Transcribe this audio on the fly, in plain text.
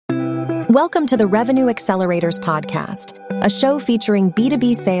Welcome to the Revenue Accelerators podcast, a show featuring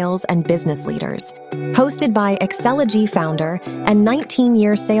B2B sales and business leaders. Hosted by Accelergy founder and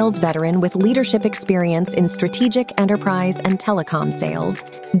 19-year sales veteran with leadership experience in strategic enterprise and telecom sales,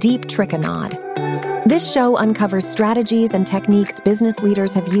 Deep Trikannad. This show uncovers strategies and techniques business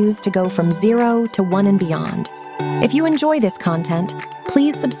leaders have used to go from 0 to 1 and beyond. If you enjoy this content,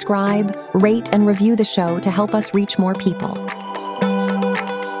 please subscribe, rate, and review the show to help us reach more people.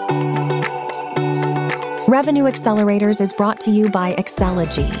 Revenue Accelerators is brought to you by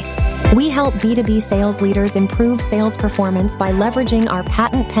Accelergy. We help B2B sales leaders improve sales performance by leveraging our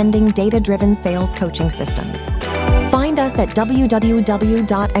patent-pending data-driven sales coaching systems. Find us at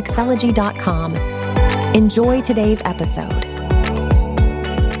www.accelergy.com. Enjoy today's episode.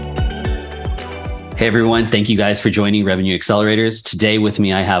 Hey everyone, thank you guys for joining Revenue Accelerators. Today with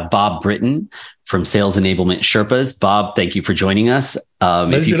me, I have Bob Britton from Sales Enablement Sherpas. Bob, thank you for joining us.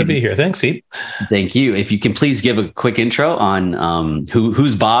 Pleasure to be here. Thanks, Steve. Thank you. If you can please give a quick intro on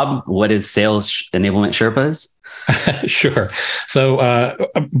who's Bob, what is Sales Enablement Sherpas? Sure. So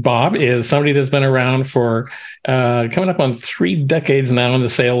Bob is somebody that's been around for coming up on 3 decades now in the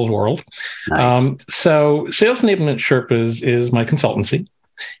sales world. Nice. So Sales Enablement Sherpas is my consultancy.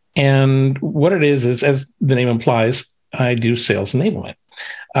 And what it is, as the name implies, I do sales enablement.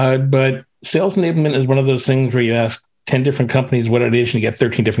 But sales enablement is one of those things where you ask 10 different companies what it is and you get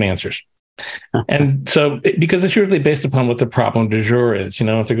 13 different answers. And so, because it's usually based upon what the problem du jour is,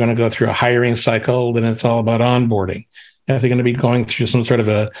 if they're going to go through a hiring cycle, then it's all about onboarding. And if they're going to be going through some sort of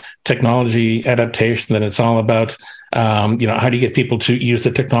a technology adaptation, then it's all about, how do you get people to use the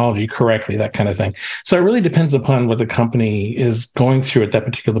technology correctly, that kind of thing. So it really depends upon what the company is going through at that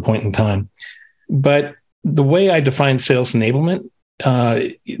particular point in time. But the way I define sales enablement,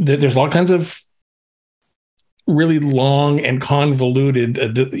 there's all kinds of really long and convoluted,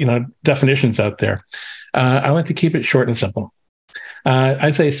 definitions out there. I like to keep it short and simple.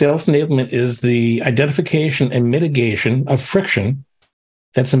 I'd say sales enablement is the identification and mitigation of friction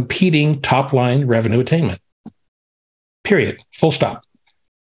that's impeding top-line revenue attainment. Period. Full stop.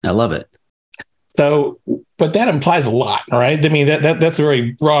 I love it. So, but that implies a lot, right? I mean, that's a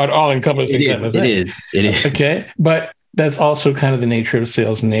very broad, all-encompassing. It is. Okay, but that's also kind of the nature of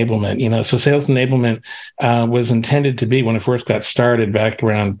sales enablement. So sales enablement was intended to be, when it first got started back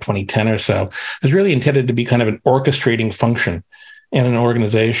around 2010 or so, it was really intended to be kind of an orchestrating function in an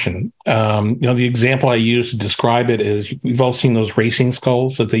organization. The example I use to describe it is, we've all seen those racing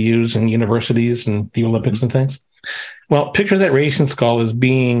skulls that they use in universities and the Olympics and things. Well, picture that racing skull as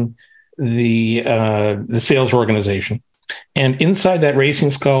being the sales organization. And inside that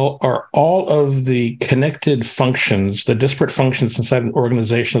racing skull are all of the connected functions, the disparate functions inside an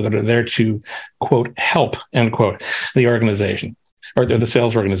organization that are there to, quote, help, end quote, the organization or the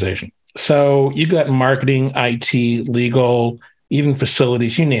sales organization. So you've got marketing, IT, legal, even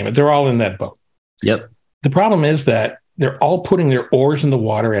facilities, you name it. They're all in that boat. Yep. The problem is that they're all putting their oars in the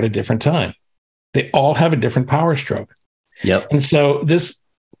water at a different time. They all have a different power stroke. Yep. And so this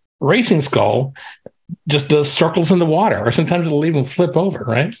racing skull just does circles in the water, or sometimes it'll even flip over,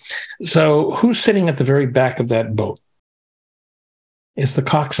 right? So who's sitting at the very back of that boat? It's the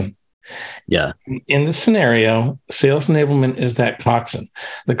coxswain. Yeah. In this scenario, sales enablement is that coxswain.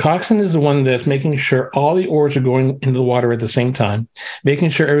 The coxswain is the one that's making sure all the oars are going into the water at the same time, making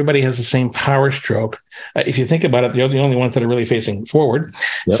sure everybody has the same power stroke. If you think about it, they're the only ones that are really facing forward.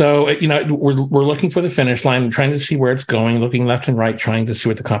 Yep. So, we're looking for the finish line, trying to see where it's going, looking left and right, trying to see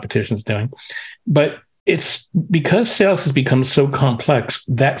what the competition is doing. But it's because sales has become so complex,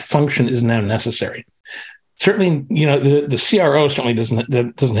 that function is now necessary. Certainly, the CRO certainly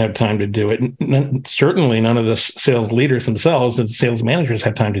doesn't have time to do it. Certainly, none of the sales leaders themselves and sales managers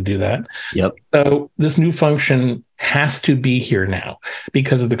have time to do that. Yep. So this new function has to be here now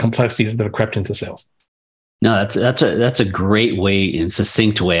because of the complexities that have crept into sales. No, that's a great way and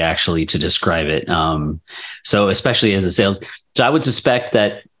succinct way actually to describe it. So especially as a sales, so I would suspect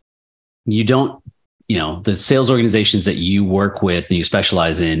that you don't. The sales organizations that you work with and you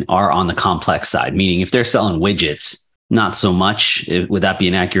specialize in are on the complex side, meaning if they're selling widgets, not so much. Would that be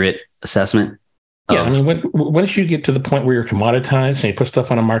an accurate assessment? Yeah. I mean, once you get to the point where you're commoditized and you put stuff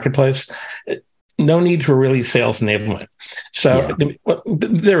on a marketplace, no need for really sales enablement. So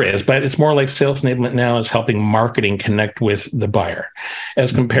there is, but it's more like sales enablement now is helping marketing connect with the buyer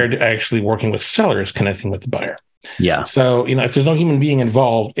as compared to actually working with sellers connecting with the buyer. Yeah. So, if there's no human being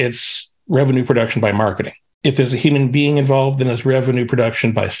involved, it's revenue production by marketing. If there's a human being involved, then it's revenue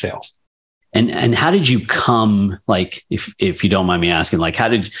production by sales. And how did you come, like, if you don't mind me asking, like, how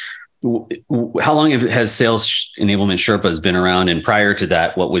did how long has Sales Enablement Sherpas been around? And prior to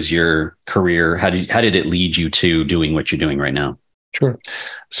that, what was your career? How did it lead you to doing what you're doing right now? Sure.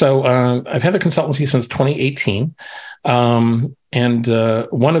 So I've had the consultancy since 2018. And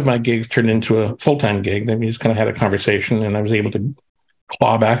one of my gigs turned into a full-time gig. Then we just kind of had a conversation, and I was able to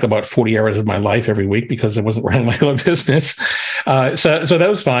claw back about 40 hours of my life every week because I wasn't running my own business. So that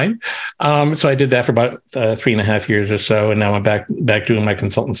was fine. So I did that for about 3.5 years or so. And now I'm back doing my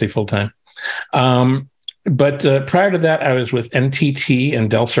consultancy full-time. But prior to that, I was with NTT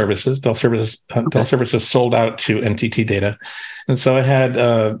and Dell Services. Dell Services sold out to NTT Data. And so I had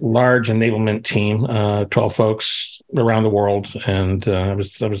a large enablement team, 12 folks around the world. And I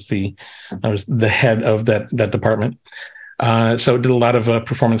was the head of that department. So did a lot of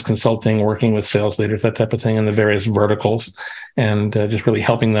performance consulting, working with sales leaders, that type of thing in the various verticals, and just really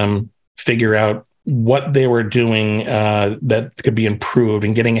helping them figure out what they were doing that could be improved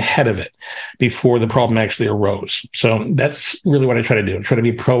and getting ahead of it before the problem actually arose. So that's really what I try to do. I try to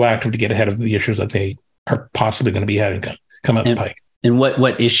be proactive to get ahead of the issues that they are possibly going to be having come out the pike. And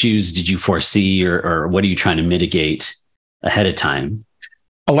what issues did you foresee, or what are you trying to mitigate ahead of time?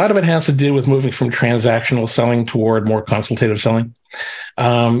 A lot of it has to do with moving from transactional selling toward more consultative selling,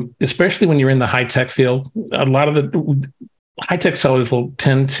 especially when you're in the high-tech field. A lot of the high-tech sellers will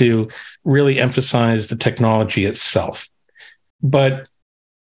tend to really emphasize the technology itself. But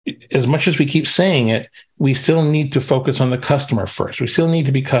as much as we keep saying it, we still need to focus on the customer first. We still need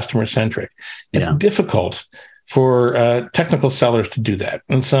to be customer-centric. It's difficult for technical sellers to do that.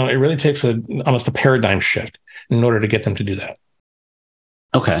 And so it really takes almost a paradigm shift in order to get them to do that.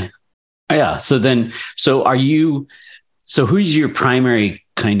 Okay. Yeah. So who's your primary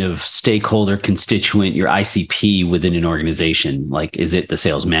kind of stakeholder, constituent, your ICP within an organization? Like, is it the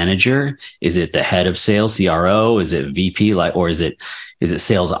sales manager? Is it the head of sales, CRO? Is it VP? Or is it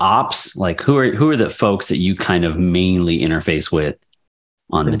sales ops? Like, who are the folks that you kind of mainly interface with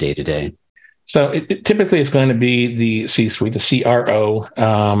on the day to day? So it typically is going to be the C-suite, the CRO,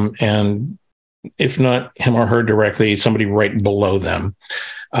 and if not him or her directly, somebody right below them.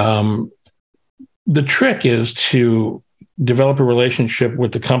 The trick is to develop a relationship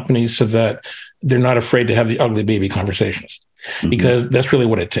with the company so that they're not afraid to have the ugly baby conversations, because that's really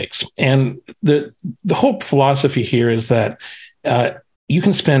what it takes. And the whole philosophy here is that you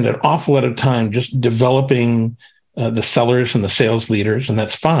can spend an awful lot of time just developing the sellers and the sales leaders, and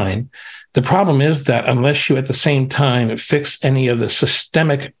that's fine. The problem is that unless you at the same time fix any of the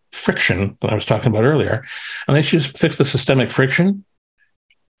systemic friction that I was talking about earlier, unless you fix the systemic friction,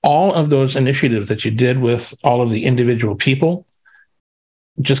 all of those initiatives that you did with all of the individual people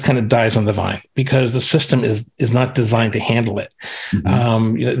just kind of dies on the vine, because the system is not designed to handle it.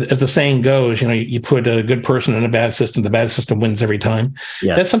 As the saying goes, you put a good person in a bad system, the bad system wins every time.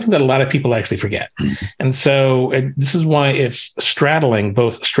 Yes. That's something that a lot of people actually forget. And so this is why it's straddling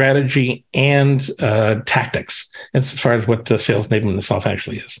both strategy and tactics as far as what sales enablement itself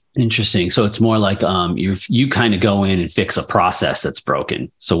actually is. Interesting. So it's more like you kind of go in and fix a process that's broken.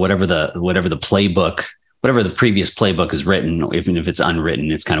 So whatever the playbook, whatever the previous playbook is written, even if it's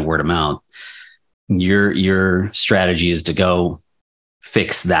unwritten, it's kind of word of mouth. Your strategy is to go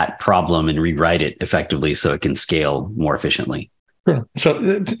fix that problem and rewrite it effectively so it can scale more efficiently. Sure.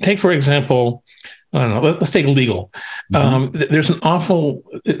 So take, for example, I don't know, let's take legal. There's an awful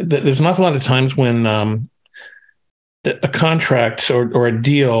lot of times when a contract or a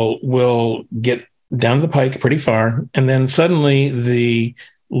deal will get down the pike pretty far, and then suddenly the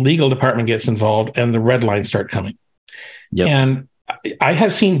legal department gets involved and the red lines start coming. Yep. And I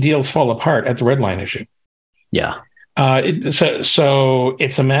have seen deals fall apart at the red line issue. Yeah. So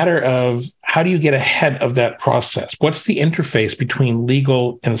it's a matter of how do you get ahead of that process? What's the interface between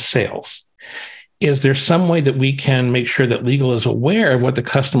legal and sales? Is there some way that we can make sure that legal is aware of what the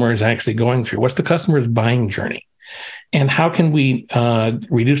customer is actually going through? What's the customer's buying journey? And how can we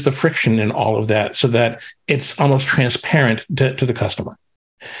reduce the friction in all of that so that it's almost transparent to the customer?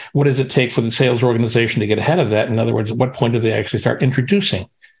 What does it take for the sales organization to get ahead of that? In other words, at what point do they actually start introducing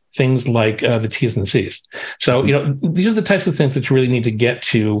things like the T's and C's? So, these are the types of things that you really need to get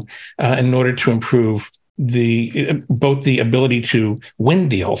to in order to improve both the ability to win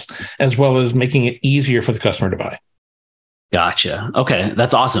deals as well as making it easier for the customer to buy. Gotcha. Okay,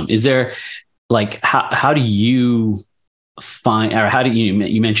 that's awesome. Is there how do you find, or how do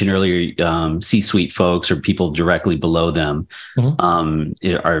you mentioned earlier, C-suite folks or people directly below them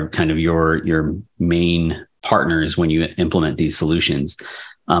are kind of your main partners when you implement these solutions.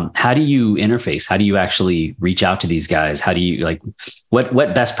 How do you interface? How do you actually reach out to these guys? How do you what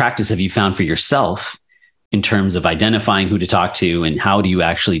best practice have you found for yourself in terms of identifying who to talk to, and how do you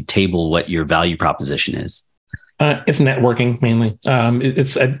actually table what your value proposition is? It's networking mainly.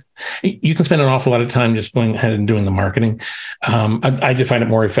 You can spend an awful lot of time just going ahead and doing the marketing. I just find it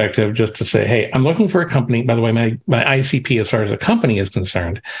more effective just to say, hey, I'm looking for a company. By the way, my ICP, as far as a company is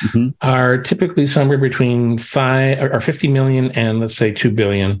concerned, are typically somewhere between 50 million and let's say 2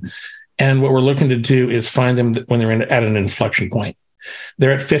 billion. And what we're looking to do is find them when they're at an inflection point.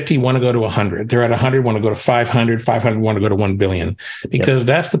 They're at 50, want to go to 100. They're at 100, want to go to 500, 500, want to go to 1 billion, because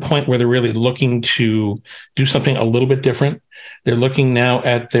that's the point where they're really looking to do something a little bit different. They're looking now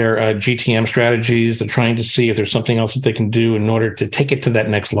at their GTM strategies. They're trying to see if there's something else that they can do in order to take it to that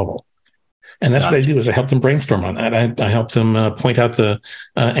next level. And that's what I do, is I help them brainstorm on that. I help them point out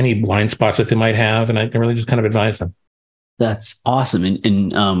any blind spots that they might have. And I really just kind of advise them. That's awesome.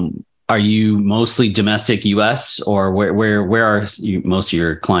 And are you mostly domestic U.S. or where are most of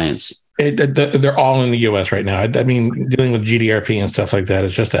your clients? They're all in the U.S. right now. I mean, dealing with GDRP and stuff like that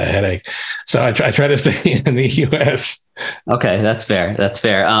is just a headache. So I try to stay in the U.S. Okay, that's fair. That's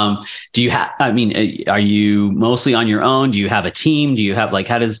fair. Do you have? I mean, are you mostly on your own? Do you have a team? Do you have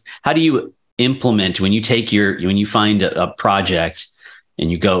how do you implement when you find a project? And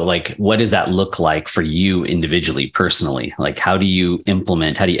you go, what does that look like for you individually, personally? How do you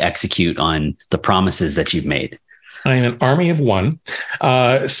implement, how do you execute on the promises that you've made? I'm an army of one.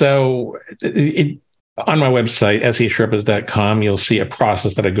 So on my website, sesherpas.com, you'll see a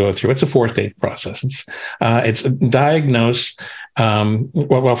process that I go through. It's a 4-stage process. It's diagnose.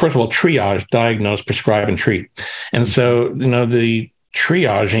 Well, first of all, triage, diagnose, prescribe, and treat. And so, the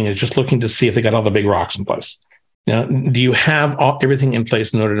triaging is just looking to see if they got all the big rocks in place. Do you have everything in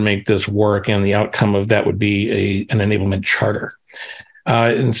place in order to make this work? And the outcome of that would be an enablement charter.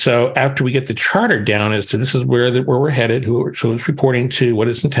 And so after we get the charter down as to this is where we're headed, who it's reporting to, what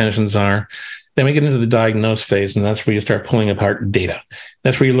its intentions are, then we get into the diagnose phase, and that's where you start pulling apart data.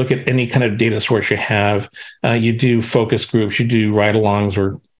 That's where you look at any kind of data source you have. You do focus groups, you do ride-alongs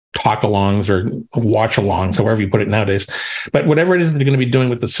or talk-alongs or watch-alongs, however you put it nowadays. But whatever it is that you're going to be doing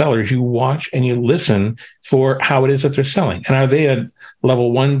with the sellers, you watch and you listen for how it is that they're selling. And are they a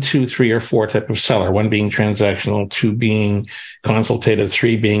level 1, 2, 3, or 4 type of seller? 1 being transactional, 2 being consultative,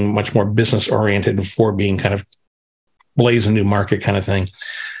 3 being much more business-oriented, and 4 being kind of blaze a new market kind of thing.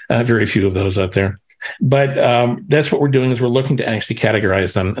 Very few of those out there. But that's what we're doing, is we're looking to actually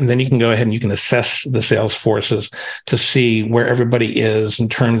categorize them. And then you can go ahead and you can assess the sales forces to see where everybody is in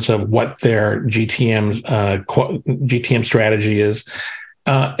terms of what their GTM strategy is.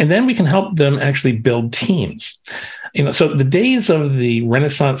 And then we can help them actually build teams. So the days of the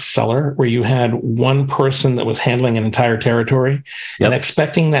Renaissance seller, where you had one person that was handling an entire territory and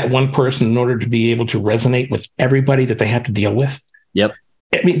expecting that one person in order to be able to resonate with everybody that they have to deal with. Yep.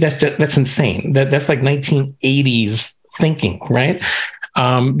 I mean, that's insane. That's like 1980s thinking, right?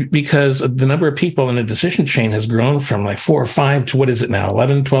 Because the number of people in the decision chain has grown from 4 or 5 to what is it now?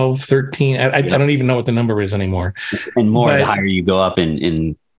 11, 12, 13. I don't even know what the number is anymore. And more the higher you go up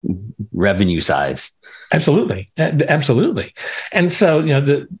in revenue size. Absolutely. Absolutely. And so,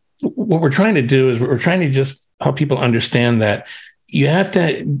 what we're trying to do is we're trying to just help people understand that you have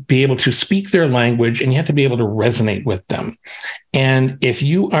to be able to speak their language and you have to be able to resonate with them. And if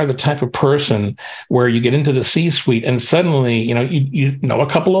you are the type of person where you get into the C-suite and suddenly, you know a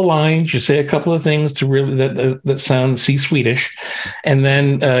couple of lines, you say a couple of things to really that sound C-suite-ish, and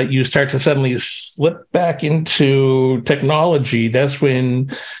then you start to suddenly slip back into technology, that's when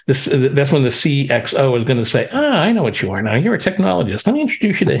the CXO is going to say, I know what you are now. You're a technologist. Let me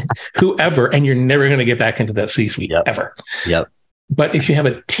introduce you to whoever, and you're never going to get back into that C-suite ever. Yep. But if you have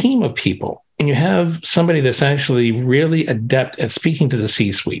a team of people and you have somebody that's actually really adept at speaking to the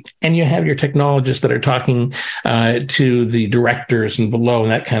C-suite, and you have your technologists that are talking to the directors and below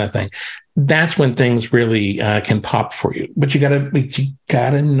and that kind of thing, that's when things really can pop for you. But you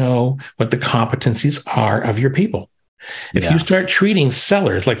gotta know what the competencies are of your people. If you start treating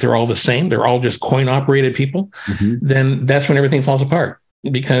sellers like they're all the same, they're all just coin-operated people, then that's when everything falls apart.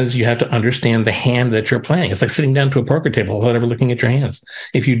 Because you have to understand the hand that you're playing. It's like sitting down to a poker table without ever looking at your hands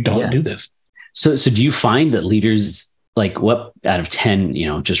if you don't do this. So do you find that leaders, what out of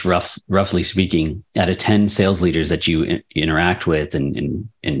 10, just roughly speaking, out of 10 sales leaders that you interact with and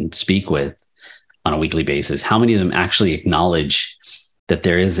speak with on a weekly basis, how many of them actually acknowledge that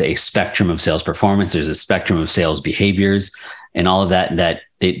there is a spectrum of sales performance, there's a spectrum of sales behaviors and all of that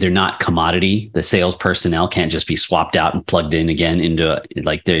they're not commodity. The sales personnel can't just be swapped out and plugged in again into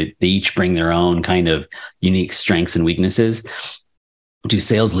they each bring their own kind of unique strengths and weaknesses. Do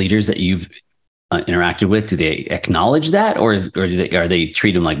sales leaders that you've interacted with, do they acknowledge that, or are they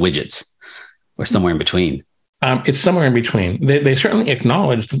treat them like widgets? or somewhere in between? It's somewhere in between. They certainly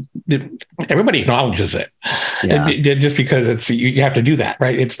acknowledge everybody acknowledges it, just because it's you have to do that,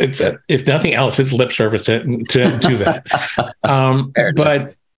 right? It's if nothing else, it's lip service to that.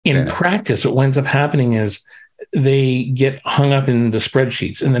 But in practice, what winds up happening is they get hung up in the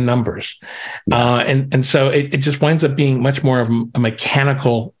spreadsheets and the numbers, and so it just winds up being much more of a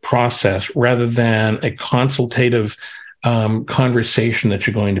mechanical process rather than a consultative conversation that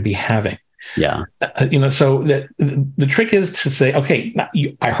you're going to be having. Yeah. So that the trick is to say, okay,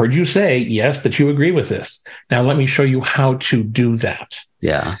 I heard you say, yes, that you agree with this. Now let me show you how to do that.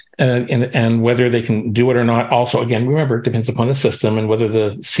 Yeah. And whether they can do it or not. Also, again, remember, it depends upon the system and whether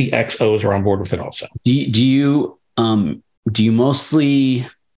the CXOs are on board with it also. Do you mostly,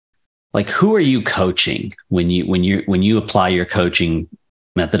 like, who are you coaching when you apply your coaching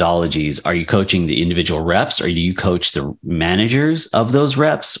methodologies? Are you coaching the individual reps, or do you coach the managers of those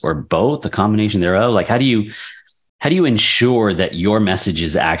reps, or both, a combination thereof? Like, how do you ensure that your message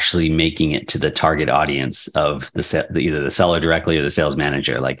is actually making it to the target audience of either the seller directly or the sales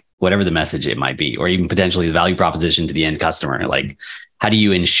manager, like whatever the message it might be, or even potentially the value proposition to the end customer? Like, how do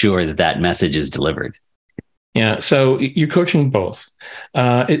you ensure that message is delivered? Yeah. So you're coaching both.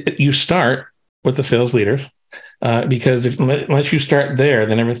 You start with the sales leaders. Because unless you start there,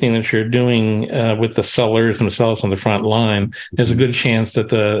 then everything that you're doing with the sellers themselves on the front line, there's a good chance that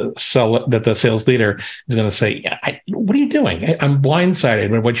the sales leader is going to say, "What are you doing? I'm blindsided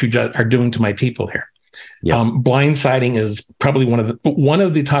by what you are doing to my people here." Yeah. Blindsiding is probably one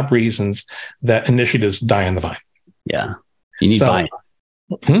of the top reasons that initiatives die on the vine. Yeah, you need buy-in.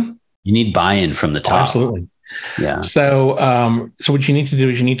 You need buy-in from the top. Absolutely. Yeah. So what you need to do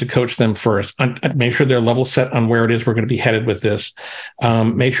is you need to coach them first. Make sure they're level set on where it is we're going to be headed with this.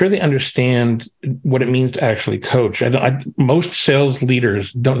 Make sure they understand what it means to actually coach. Most sales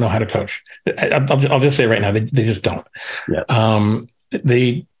leaders don't know how to coach. I'll just say right now, they just don't. Yeah.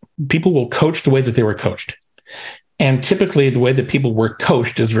 People will coach the way that they were coached. And typically the way that people were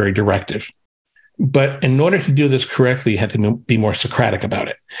coached is very directive. But in order to do this correctly, you have to be more Socratic about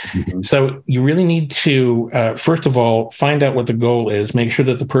it. Mm-hmm. So you really need to, first of all, find out what the goal is. Make sure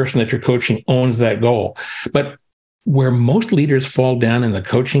that the person that you're coaching owns that goal. But where most leaders fall down in the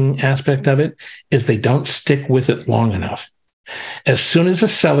coaching aspect of it is they don't stick with it long enough. As soon as a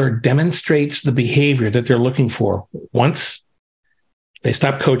seller demonstrates the behavior that they're looking for, once they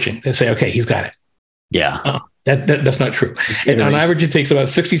stop coaching, they say, okay, he's got it. Yeah. That's not true. And on average, it takes about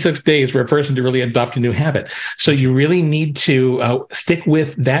 66 days for a person to really adopt a new habit. So you really need to stick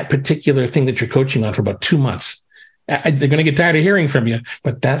with that particular thing that you're coaching on for about 2 months. They're going to get tired of hearing from you,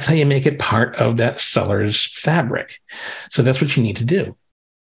 but that's how you make it part of that seller's fabric. So that's what you need to do.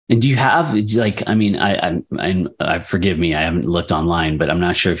 And do you have, like, I mean, I forgive me, I haven't looked online, but I'm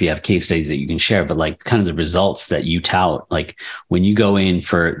not sure if you have case studies that you can share, but like kind of the results that you tout, like when you go in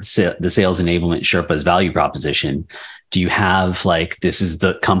for the Sales Enablement Sherpa's value proposition, do you have like, this is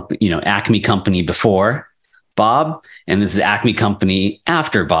the company, Acme company before Bob, and this is Acme company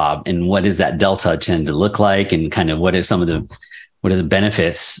after Bob, and what does that delta tend to look like, and kind of what are the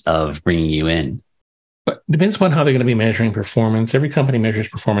benefits of bringing you in? But it depends upon how they're going to be measuring performance. Every company measures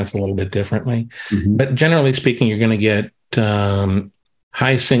performance a little bit differently. Mm-hmm. But generally speaking, you're going to get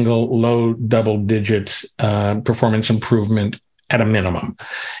high single, low double digit performance improvement at a minimum,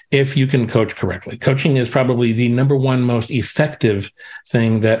 if you can coach correctly. Coaching is probably the number one most effective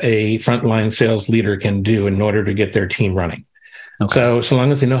thing that a frontline sales leader can do in order to get their team running. Okay. So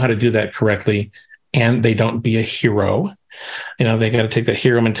long as they know how to do that correctly and they don't be a hero, they got to take that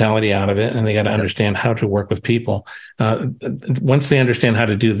hero mentality out of it, and they got to understand how to work with people. Once they understand how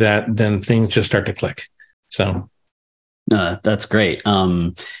to do that, then things just start to click. So, that's great.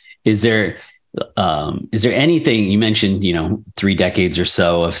 Is there anything you mentioned? 3 decades or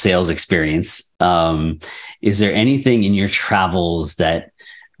so of sales experience. Is there anything in your travels that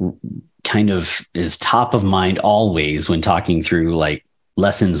kind of is top of mind always when talking through like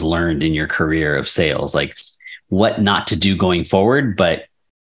lessons learned in your career of sales, like what not to do going forward? But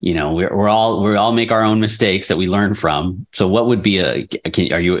we all make our own mistakes that we learn from. So what would be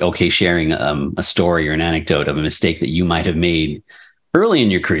are you okay sharing a story or an anecdote of a mistake that you might have made early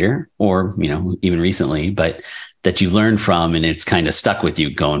in your career, or even recently, but that you learned from and it's kind of stuck with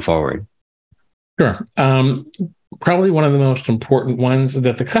you going forward? Sure. Probably one of the most important ones,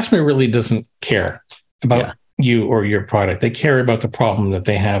 that the customer really doesn't care about you or your product. They care about the problem that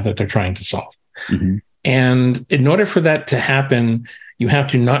they have that they're trying to solve. Mm-hmm. And in order for that to happen, you have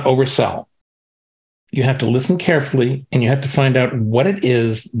to not oversell. You have to listen carefully, and you have to find out what it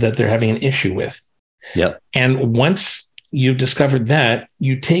is that they're having an issue with. Yep. And once you've discovered that,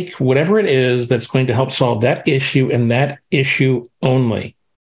 you take whatever it is that's going to help solve that issue and that issue only.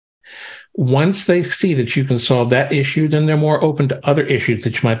 Once they see that you can solve that issue, then they're more open to other issues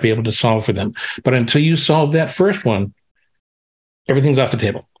that you might be able to solve for them. But until you solve that first one, everything's off the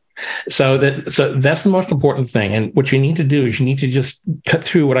table. So that's the most important thing. And what you need to do is you need to just cut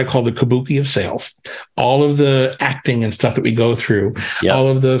through what I call the kabuki of sales, all of the acting and stuff that we go through, all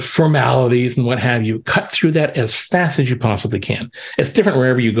of the formalities and what have you. Cut through that as fast as you possibly can. It's different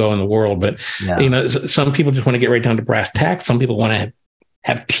wherever you go in the world, but some people just want to get right down to brass tacks. Some people want to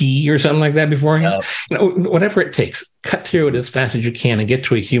have tea or something like that beforehand. Whatever it takes, cut through it as fast as you can and get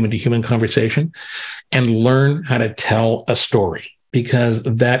to a human-to-human conversation and learn how to tell a story. Because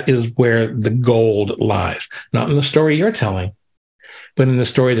that is where the gold lies, not in the story you're telling, but in the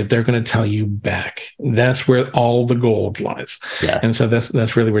story that they're going to tell you back. That's where all the gold lies. Yes. And so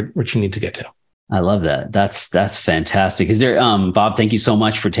that's really what you need to get to. I love that. That's fantastic. Is there, Bob, thank you so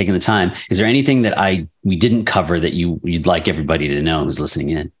much for taking the time. Is there anything that we didn't cover that you'd like everybody to know who's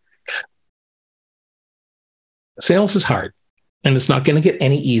listening in? Sales is hard. And it's not going to get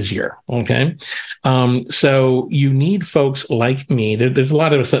any easier. Okay. So you need folks like me. There's a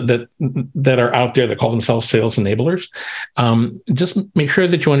lot of us that are out there that call themselves sales enablers. Just make sure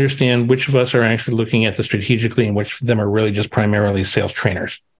that you understand which of us are actually looking at this strategically and which of them are really just primarily sales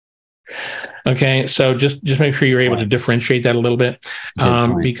trainers. Okay. So just make sure you're able to differentiate that a little bit.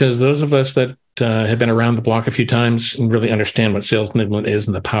 Because those of us that have been around the block a few times and really understand what sales enablement is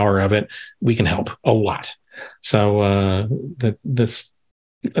and the power of it, we can help a lot. So this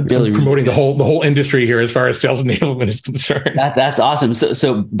really promoting the whole industry here as far as sales enablement is concerned. That's awesome.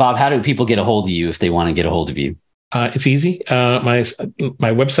 So Bob, how do people get a hold of you if they want to get a hold of you? It's easy. My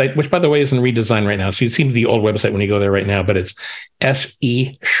website, which by the way is in redesign right now, so you see the old website when you go there right now, but it's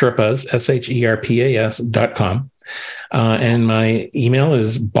SESherpas, SHERPAS.com. And my email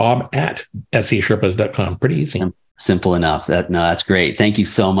is bob@SESherpas.com. Pretty easy. Simple enough. That's great. Thank you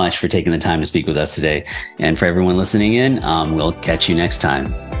so much for taking the time to speak with us today. And for everyone listening in, we'll catch you next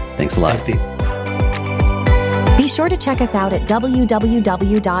time. Thanks a lot. Thanks, Steve. Be sure to check us out at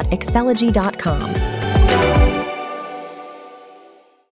www.excelogy.com.